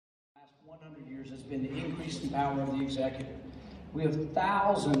100 years has been the increase in power of the executive. We have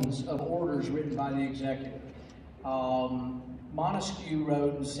thousands of orders written by the executive. Montesquieu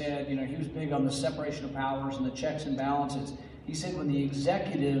wrote and said, he was big on the separation of powers and the checks and balances. He said when the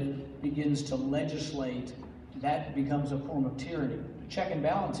executive begins to legislate, that becomes a form of tyranny. The check and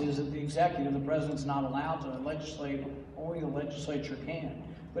balance is that the executive, the president's not allowed to legislate, only the legislature can.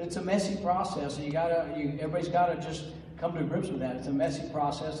 But it's a messy process, and everybody's gotta just come to grips with that. It's a messy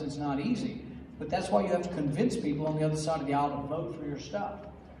process, it's not easy. But that's why you have to convince people on the other side of the aisle to vote for your stuff.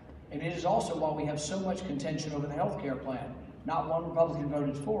 And it is also why we have so much contention over the health care plan. Not one Republican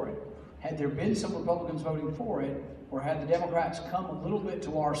voted for it. Had there been some Republicans voting for it, or had the Democrats come a little bit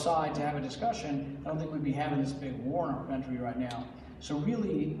to our side to have a discussion, I don't think we'd be having this big war in our country right now. So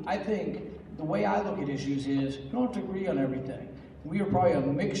really, I think the way I look at issues is, we don't have to agree on everything. We are probably a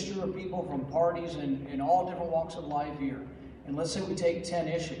mixture of people from parties and in all different walks of life here. And let's say we take 10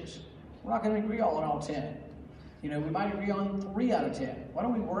 issues. We're not going to agree on all 10. We might agree on 3 out of 10. Why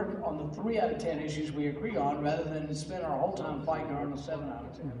don't we work on the 3 out of 10 issues we agree on rather than spend our whole time fighting on the 7 out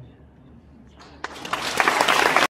of 10?